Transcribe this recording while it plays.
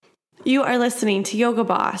You are listening to Yoga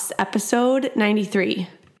Boss, episode 93.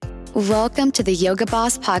 Welcome to the Yoga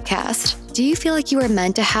Boss podcast. Do you feel like you were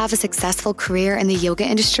meant to have a successful career in the yoga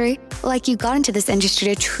industry? Like you got into this industry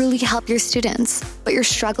to truly help your students, but you're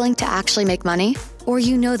struggling to actually make money? Or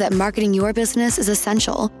you know that marketing your business is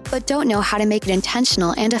essential, but don't know how to make it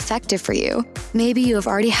intentional and effective for you? Maybe you have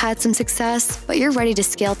already had some success, but you're ready to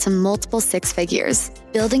scale to multiple six figures.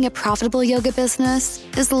 Building a profitable yoga business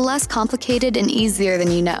is less complicated and easier than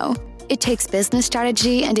you know. It takes business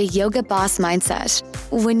strategy and a yoga boss mindset.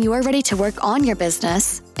 When you are ready to work on your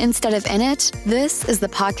business instead of in it, this is the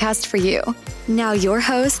podcast for you. Now your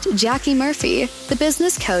host, Jackie Murphy, the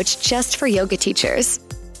business coach just for yoga teachers.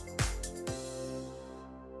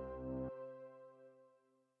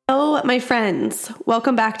 Hello, my friends.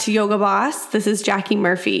 Welcome back to Yoga Boss. This is Jackie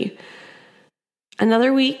Murphy.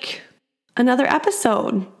 Another week, another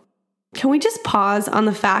episode. Can we just pause on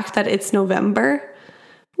the fact that it's November?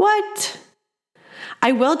 What?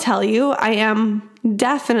 I will tell you, I am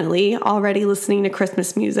definitely already listening to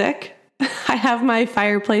Christmas music. I have my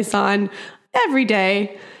fireplace on every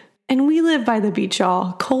day, and we live by the beach,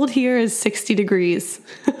 y'all. Cold here is 60 degrees.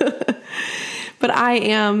 But I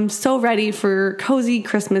am so ready for cozy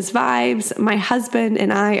Christmas vibes. My husband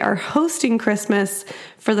and I are hosting Christmas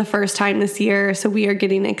for the first time this year, so we are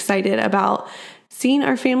getting excited about seeing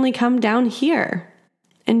our family come down here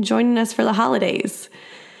and joining us for the holidays.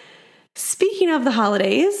 Speaking of the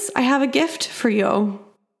holidays, I have a gift for you.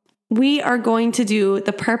 We are going to do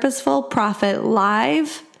the Purposeful Profit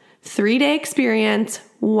live 3-day experience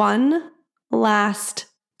one last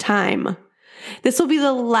time. This will be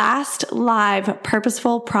the last live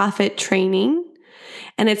Purposeful Profit training,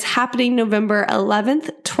 and it's happening November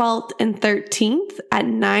 11th, 12th, and 13th at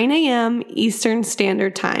 9 a.m. Eastern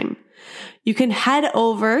Standard Time. You can head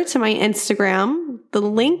over to my Instagram. The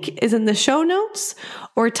link is in the show notes,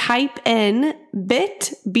 or type in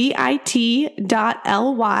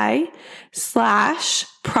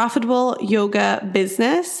bit.ly/profitable yoga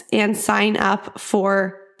business and sign up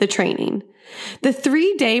for the training. The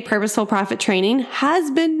 3-day Purposeful Profit training has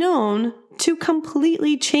been known to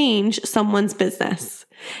completely change someone's business.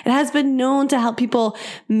 It has been known to help people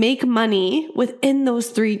make money within those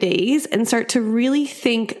 3 days and start to really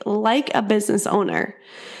think like a business owner.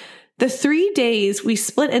 The 3 days we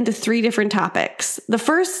split into 3 different topics. The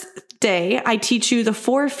first day, I teach you the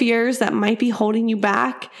 4 fears that might be holding you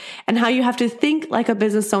back and how you have to think like a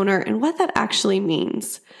business owner and what that actually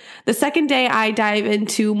means. The second day, I dive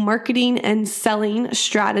into marketing and selling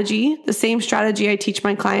strategy, the same strategy I teach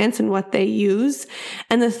my clients and what they use.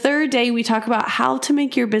 And the third day, we talk about how to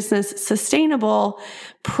make your business sustainable,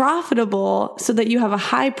 profitable, so that you have a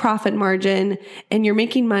high profit margin and you're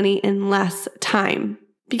making money in less time.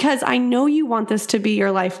 Because I know you want this to be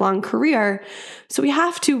your lifelong career. So we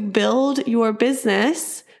have to build your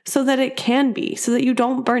business so that it can be, so that you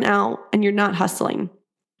don't burn out and you're not hustling.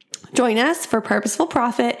 Join us for Purposeful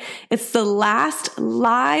Profit. It's the last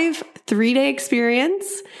live 3-day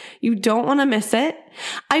experience. You don't want to miss it.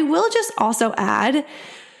 I will just also add,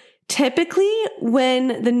 typically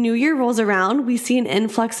when the new year rolls around, we see an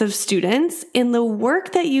influx of students. In the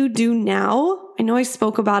work that you do now, I know I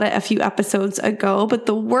spoke about it a few episodes ago, but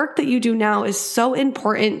the work that you do now is so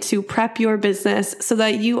important to prep your business so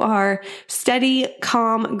that you are steady,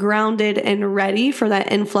 calm, grounded, and ready for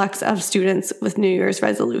that influx of students with New Year's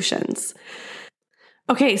resolutions.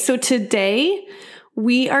 Okay, so today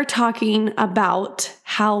we are talking about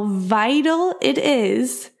how vital it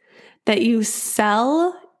is that you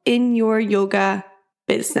sell in your yoga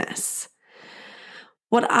business.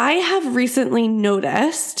 What I have recently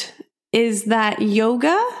noticed is that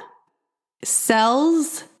yoga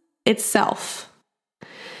sells itself,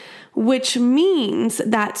 which means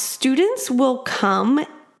that students will come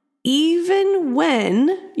even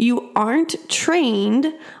when you aren't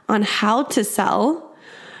trained on how to sell,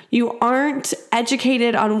 you aren't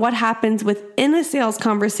educated on what happens within a sales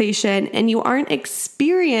conversation, and you aren't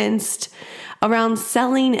experienced around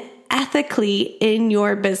selling ethically in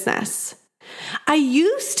your business. I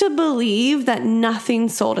used to believe that nothing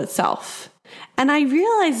sold itself, and I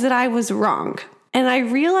realized that I was wrong, and I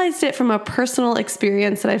realized it from a personal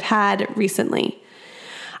experience that I've had recently.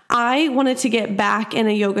 I wanted to get back in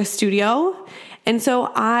a yoga studio, and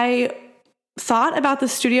so I thought about the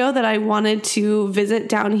studio that I wanted to visit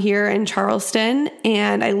down here in Charleston,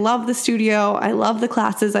 and I love the studio. I love the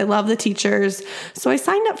classes. I love the teachers. So I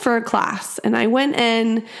signed up for a class, and I went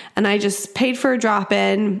in and I just paid for a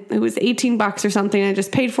drop-in. It was $18 or something. I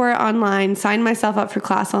just paid for it online, signed myself up for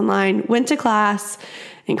class online, went to class,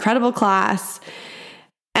 incredible class.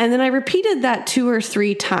 And then I repeated that 2 or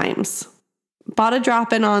 3 times. bought a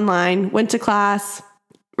drop-in online, went to class,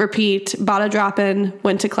 repeat, bought a drop-in,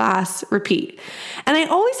 went to class, repeat. And I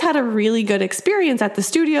always had a really good experience at the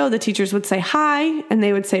studio. The teachers would say hi and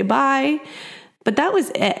they would say bye, but that was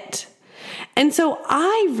it. And so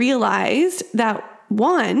I realized that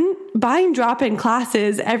one, buying drop-in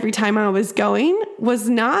classes every time I was going was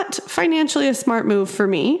not financially a smart move for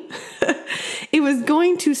me. It was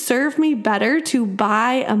going to serve me better to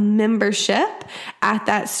buy a membership at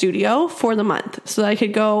that studio for the month so that I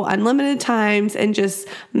could go unlimited times and just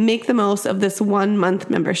make the most of this 1 month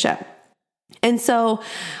membership. And so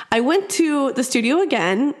I went to the studio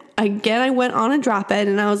again. I went on a drop-in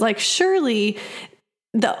and I was like, surely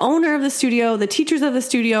the owner of the studio, the teachers of the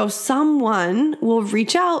studio, someone will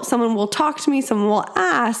reach out, someone will talk to me, someone will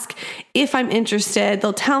ask if I'm interested.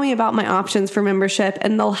 They'll tell me about my options for membership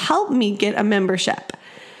and they'll help me get a membership.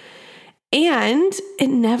 And it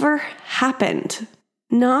never happened.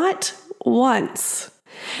 Not once.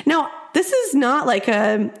 Now, this is not like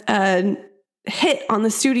a hit on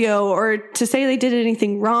the studio or to say they did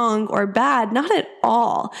anything wrong or bad. Not at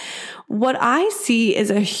all. What I see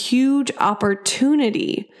is a huge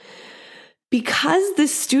opportunity because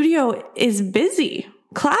this studio is busy.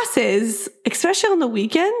 Classes, especially on the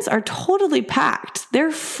weekends, are totally packed.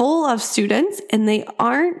 They're full of students and they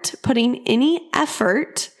aren't putting any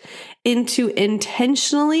effort into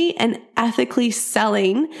intentionally and ethically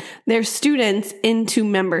selling their students into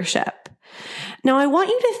membership. Now, I want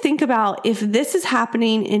you to think about if this is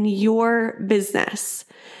happening in your business.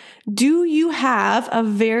 Do you have a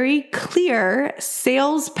very clear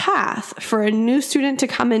sales path for a new student to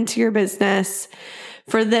come into your business,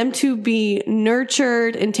 for them to be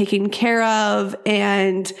nurtured and taken care of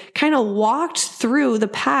and kind of walked through the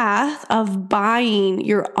path of buying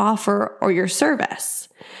your offer or your service?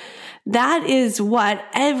 That is what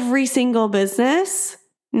every single business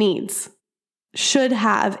needs, should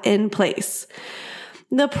have in place.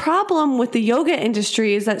 The problem with the yoga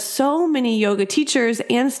industry is that so many yoga teachers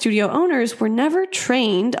and studio owners were never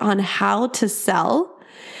trained on how to sell.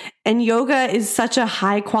 And yoga is such a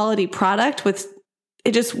high quality product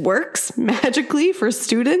it just works magically for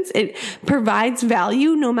students. It provides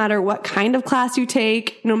value no matter what kind of class you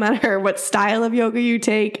take, no matter what style of yoga you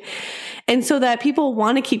take. And so that people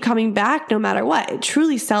want to keep coming back no matter what. It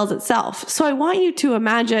truly sells itself. So I want you to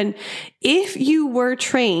imagine if you were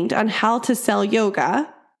trained on how to sell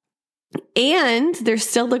yoga and there's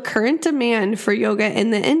still the current demand for yoga in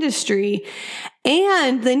the industry,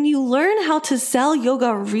 and then you learn how to sell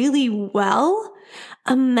yoga really well.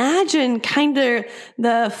 Imagine kind of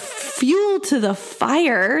the fuel to the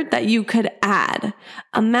fire that you could add.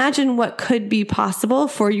 Imagine what could be possible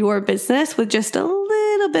for your business with just a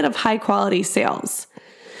little bit of high quality sales.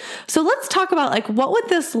 So let's talk about what would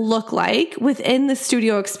this look like within the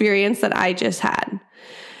studio experience that I just had.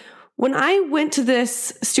 When I went to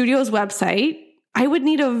this studio's website, I would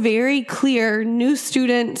need a very clear new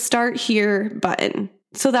student start here button.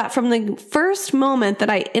 So that from the first moment that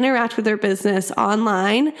I interact with their business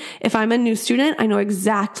online, if I'm a new student, I know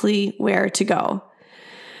exactly where to go.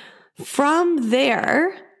 From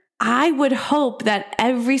there, I would hope that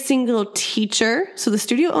every single teacher, so the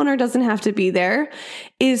studio owner doesn't have to be there,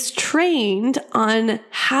 is trained on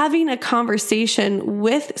having a conversation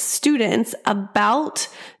with students about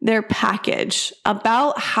their package,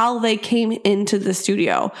 about how they came into the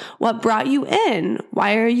studio, what brought you in,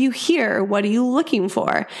 why are you here, what are you looking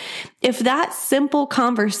for? If that simple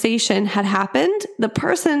conversation had happened, the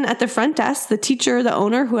person at the front desk, the teacher, the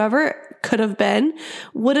owner, whoever could have been,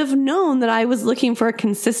 would have known that I was looking for a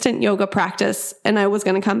consistent yoga practice and I was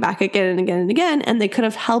going to come back again and again and again. And they could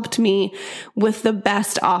have helped me with the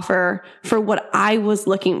best offer for what I was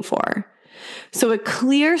looking for. So a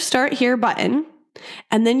clear start here button.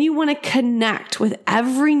 And then you want to connect with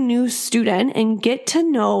every new student and get to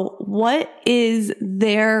know what is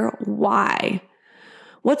their why.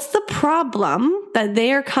 What's the problem that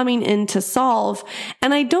they are coming in to solve?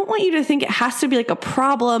 And I don't want you to think it has to be like a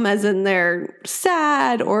problem as in they're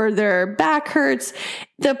sad or their back hurts.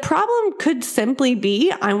 The problem could simply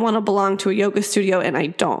be, I want to belong to a yoga studio and I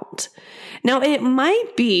don't. Now, it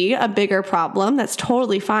might be a bigger problem. That's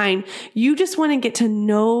totally fine. You just want to get to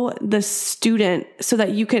know the student so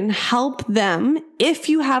that you can help them if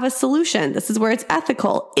you have a solution. This is where it's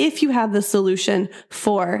ethical, if you have the solution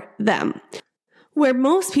for them. Where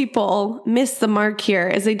most people miss the mark here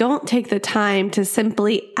is they don't take the time to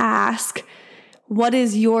simply ask, What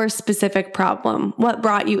is your specific problem? What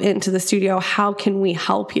brought you into the studio? How can we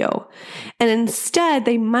help you? And instead,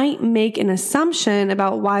 they might make an assumption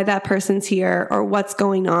about why that person's here or what's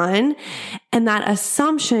going on. And that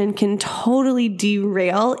assumption can totally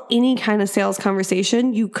derail any kind of sales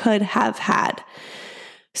conversation you could have had.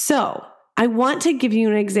 So I want to give you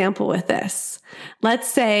an example with this. Let's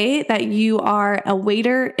say that you are a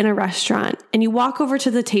waiter in a restaurant and you walk over to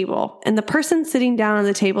the table and the person sitting down on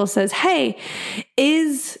the table says, "Hey,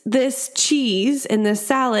 is this cheese in this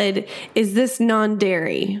salad, is this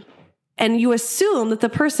non-dairy?" And you assume that the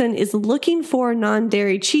person is looking for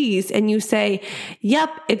non-dairy cheese and you say, "Yep,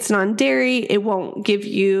 it's non-dairy. It won't give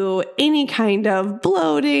you any kind of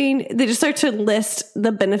bloating." They just start to list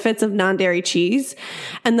the benefits of non-dairy cheese.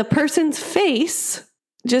 And the person's face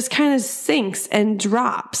just kind of sinks and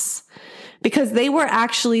drops because they were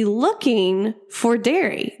actually looking for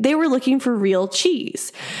dairy. They were looking for real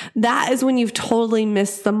cheese. That is when you've totally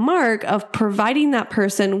missed the mark of providing that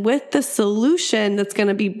person with the solution that's going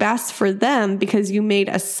to be best for them because you made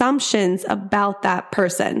assumptions about that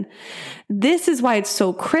person. This is why it's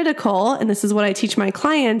so critical, and this is what I teach my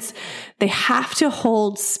clients. They have to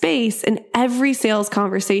hold space in every sales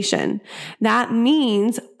conversation. That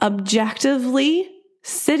means objectively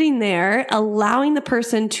sitting there, allowing the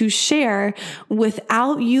person to share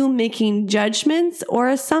without you making judgments or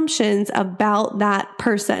assumptions about that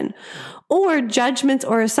person, or judgments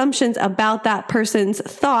or assumptions about that person's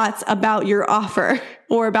thoughts about your offer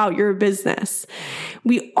or about your business.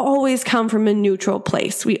 We always come from a neutral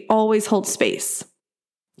place. We always hold space.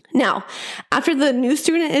 Now, after the new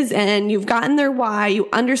student is in, you've gotten their why, you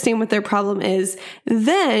understand what their problem is,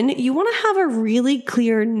 then you want to have a really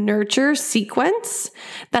clear nurture sequence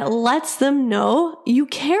that lets them know you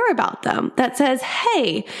care about them, that says,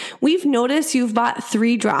 "Hey, we've noticed you've bought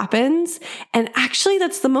 3 drop-ins, and actually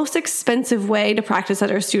that's the most expensive way to practice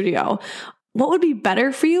at our studio. What would be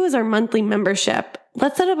better for you is our monthly membership.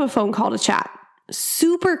 Let's set up a phone call to chat."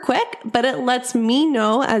 Super quick, but it lets me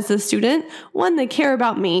know as the student, one, they care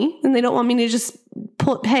about me and they don't want me to just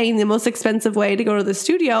paying the most expensive way to go to the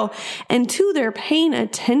studio. And 2, they're paying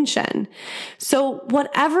attention. So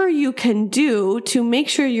whatever you can do to make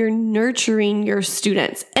sure you're nurturing your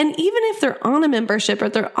students. And even if they're on a membership or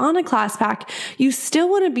they're on a class pack, you still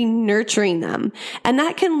want to be nurturing them. And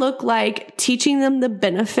that can look like teaching them the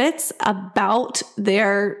benefits about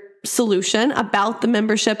their solution, about the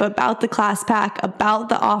membership, about the class pack, about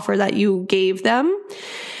the offer that you gave them,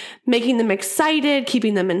 making them excited,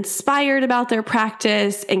 keeping them inspired about their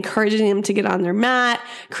practice, encouraging them to get on their mat,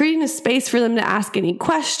 creating a space for them to ask any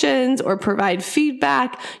questions or provide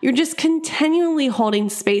feedback. You're just continually holding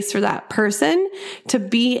space for that person to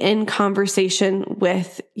be in conversation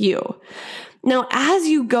with you. Now, as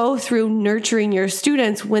you go through nurturing your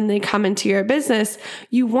students when they come into your business,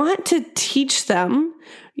 you want to teach them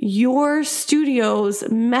your studio's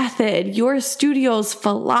method, your studio's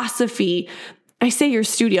philosophy. I say your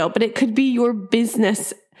studio, but it could be your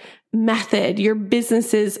business method, your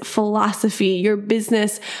business's philosophy, your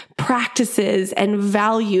business practices and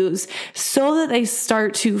values, so that they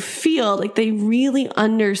start to feel like they really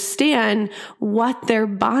understand what they're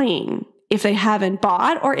buying. If they haven't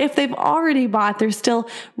bought, or if they've already bought, they're still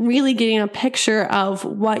really getting a picture of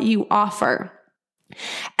what you offer.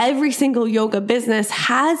 Every single yoga business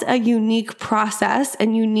has a unique process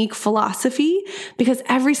and unique philosophy because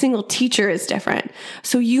every single teacher is different.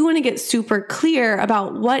 So you want to get super clear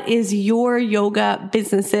about what is your yoga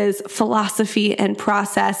business's philosophy and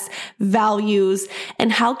process, values,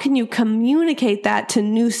 and how can you communicate that to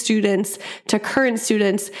new students, to current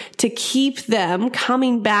students, to keep them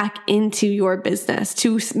coming back into your business,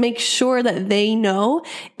 to make sure that they know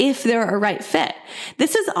if they're a right fit.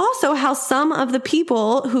 This is also how some of the people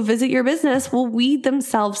who visit your business will weed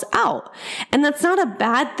themselves out. And that's not a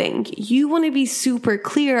bad thing. You want to be super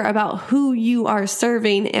clear about who you are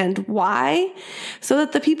serving and why, so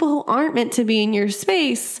that the people who aren't meant to be in your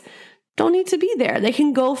space don't need to be there. They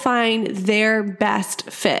can go find their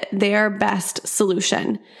best fit, their best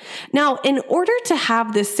solution. Now, in order to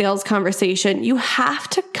have this sales conversation, you have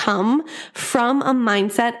to come from a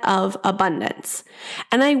mindset of abundance.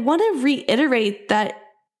 And I want to reiterate that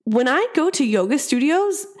when I go to yoga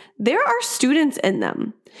studios, there are students in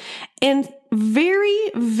them. And very,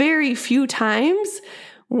 very few times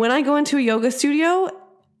when I go into a yoga studio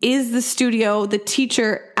is the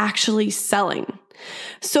teacher actually selling.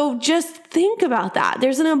 So just think about that.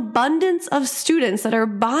 There's an abundance of students that are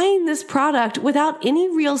buying this product without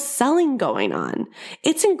any real selling going on.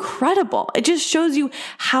 It's incredible. It just shows you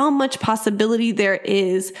how much possibility there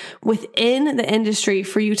is within the industry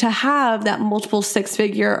for you to have that multiple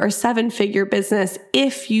 6-figure or 7-figure business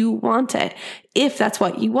if you want it, if that's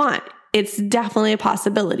what you want. It's definitely a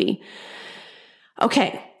possibility.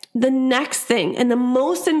 Okay. The next thing and the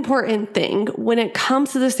most important thing when it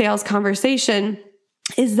comes to the sales conversation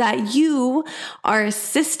is that you are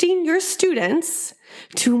assisting your students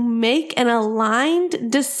to make an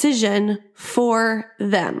aligned decision for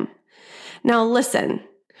them. Now listen,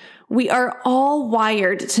 we are all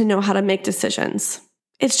wired to know how to make decisions.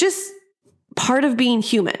 It's just part of being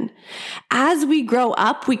human. As we grow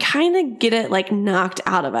up, we kind of get it like knocked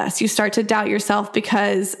out of us. You start to doubt yourself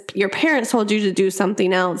because your parents told you to do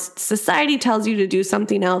something else. Society tells you to do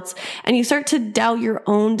something else, and you start to doubt your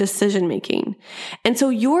own decision making. And so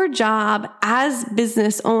your job as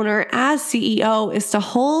business owner, as CEO, is to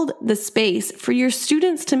hold the space for your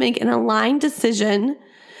students to make an aligned decision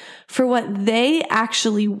for what they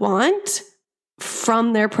actually want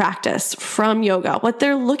from their practice, from yoga, what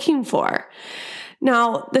they're looking for.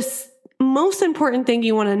 Now, this most important thing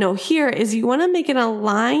you want to know here is you want to make an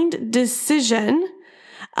aligned decision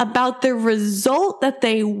about the result that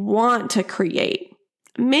they want to create.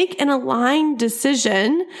 Make an aligned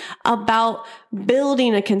decision about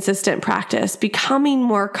building a consistent practice, becoming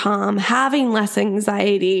more calm, having less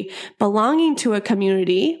anxiety, belonging to a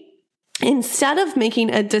community, instead of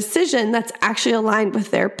making a decision that's actually aligned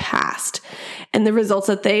with their past and the results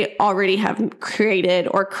that they already have created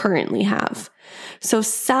or currently have. So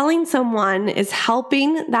selling someone is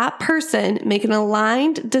helping that person make an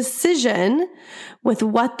aligned decision with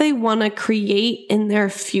what they want to create in their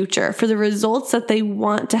future for the results that they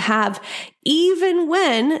want to have, even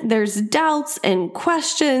when there's doubts and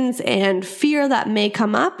questions and fear that may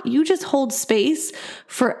come up. You just hold space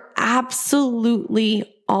for absolutely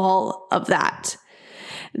all of that.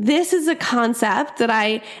 This is a concept that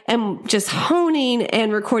I am just honing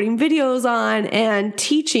and recording videos on and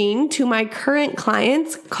teaching to my current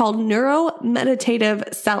clients called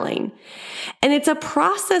neuromeditative selling. And it's a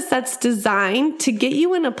process that's designed to get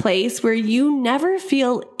you in a place where you never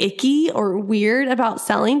feel icky or weird about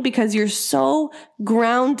selling because you're so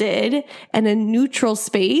grounded in a neutral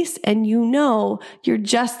space and you know you're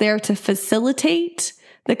just there to facilitate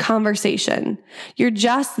the conversation. You're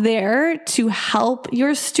just there to help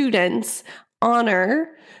your students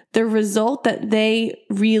honor the result that they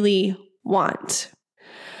really want.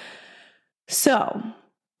 So,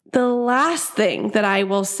 the last thing that I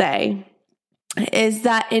will say is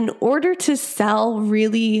that in order to sell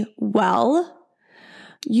really well,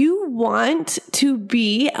 you want to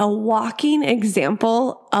be a walking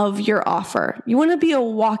example of your offer. You want to be a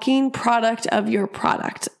walking product of your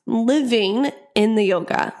product, living in the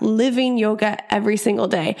yoga, living yoga every single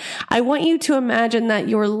day. I want you to imagine that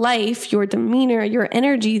your life, your demeanor, your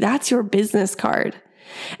energy, that's your business card.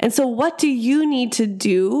 And so what do you need to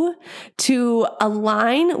do to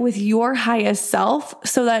align with your highest self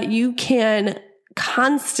so that you can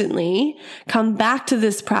constantly come back to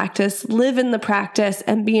this practice, live in the practice,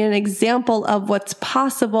 and be an example of what's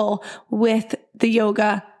possible with the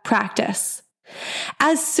yoga practice?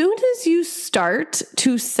 As soon as you start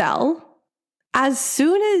to sell, as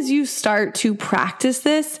soon as you start to practice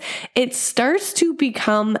this, it starts to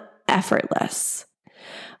become effortless.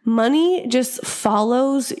 Money just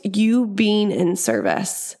follows you being in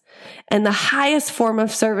service. And the highest form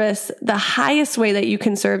of service, the highest way that you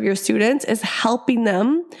can serve your students is helping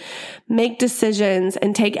them make decisions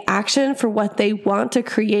and take action for what they want to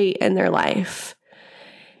create in their life.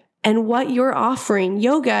 And what you're offering,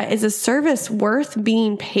 yoga, is a service worth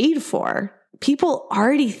being paid for. People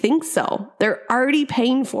already think so. They're already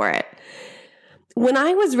paying for it. When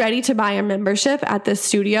I was ready to buy a membership at this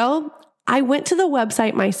studio, I went to the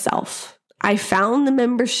website myself. I found the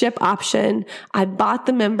membership option. I bought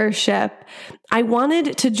the membership. I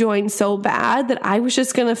wanted to join so bad that I was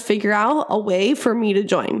just going to figure out a way for me to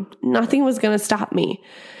join. Nothing was going to stop me.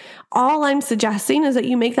 All I'm suggesting is that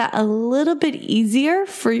you make that a little bit easier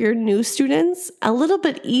for your new students, a little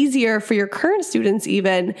bit easier for your current students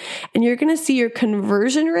even, and you're going to see your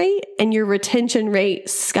conversion rate and your retention rate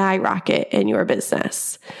skyrocket in your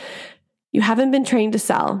business. You haven't been trained to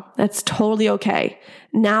sell. That's totally okay.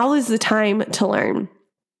 Now is the time to learn.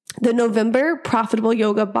 The November Profitable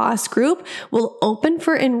Yoga Boss group will open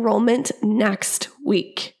for enrollment next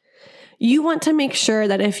week. You want to make sure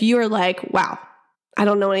that if you're like, wow, I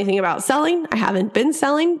don't know anything about selling, I haven't been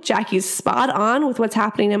selling, Jackie's spot on with what's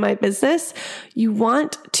happening in my business, you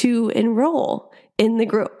want to enroll in the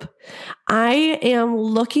group. I am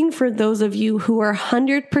looking for those of you who are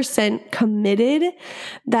 100% committed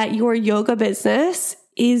that your yoga business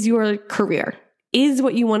is your career, is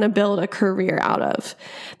what you want to build a career out of.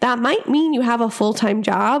 That might mean you have a full-time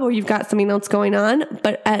job or you've got something else going on,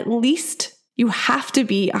 but at least you have to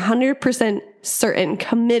be 100% certain,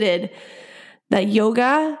 committed that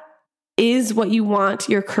yoga is what you want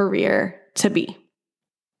your career to be.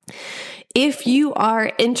 If you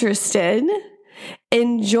are interested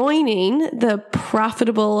in joining the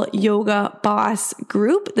Profitable Yoga Boss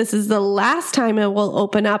group, this is the last time it will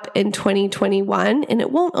open up in 2021, and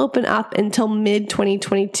it won't open up until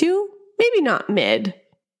mid-2022, maybe not mid.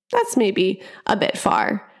 That's maybe a bit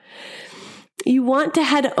far. You want to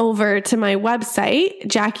head over to my website,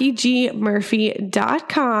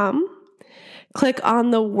 JackieGMurphy.com, click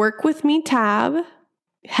on the Work With Me tab,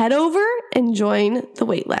 head over and join the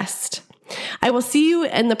waitlist. I will see you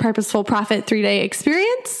in the Purposeful Profit 3-day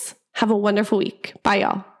experience. Have a wonderful week. Bye,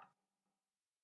 y'all.